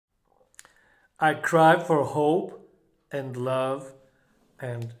I cry for hope and love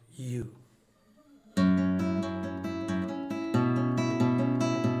and you.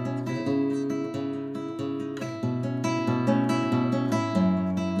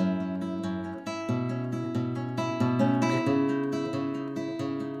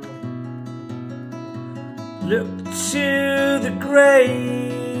 Look to the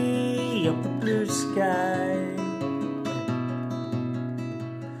gray of the blue sky.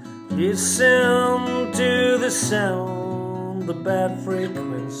 Listen to the sound, the bad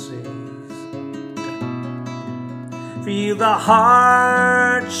frequencies. Feel the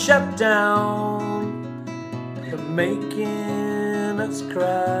heart shut down, the making us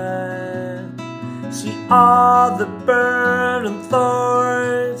cry. See all the burning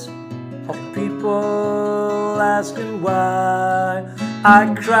thoughts of people asking why.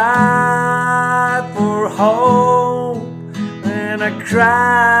 I cry for hope and I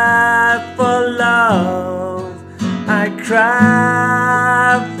cry for love. I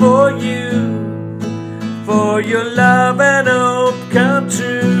cry for you, for your love and hope come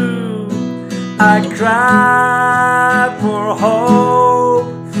true. I cry for hope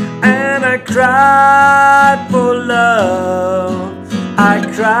and I cry for love. I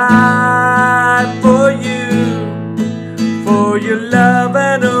cry for you, for your love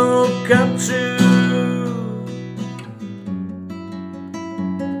and hope come true.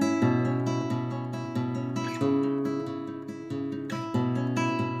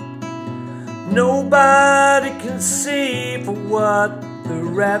 Nobody can see for what the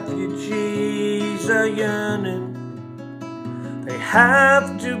refugees are yearning. They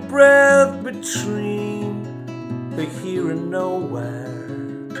have to breathe between the here and nowhere.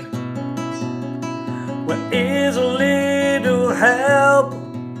 Where is a little help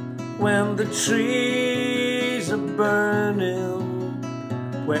when the trees are burning?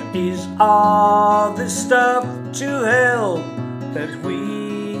 Where is all the stuff to help that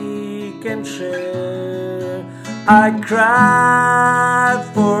we can share? I cry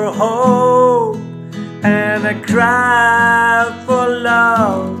for hope and I cry for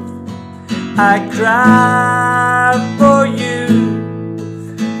love. I cry for you,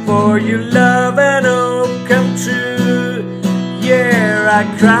 for your love and hope come true. Yeah, I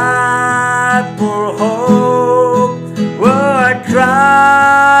cry for hope. Oh, I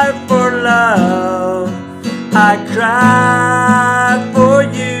cry for love. I cry for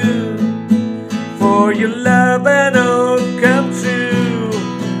you, for your love and hope come true.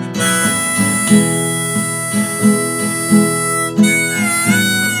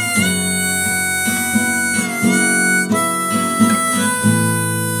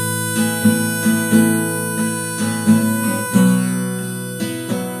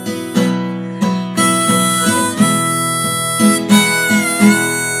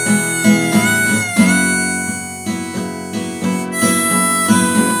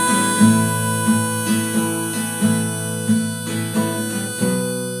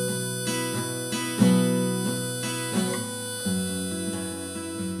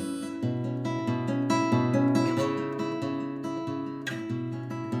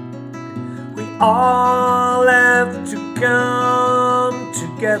 All have to come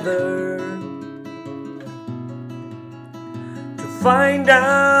together to find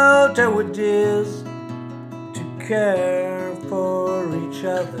out how it is to care for each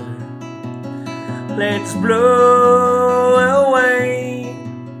other. Let's blow away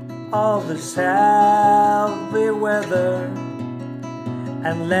all this heavy weather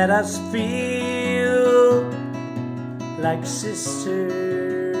and let us feel like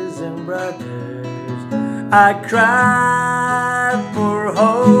sisters and brothers. I cry for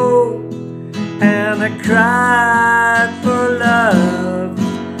hope and I cry for love.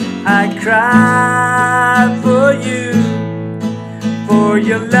 I cry for you, for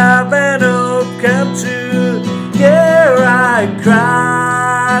your love and hope come true. Yeah, I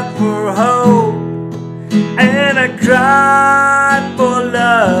cry for hope and I cry for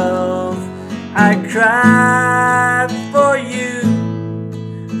love. I cry for you,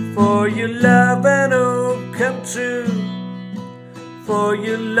 for your love and hope come true. For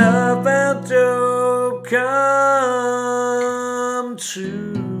your love and hope come true.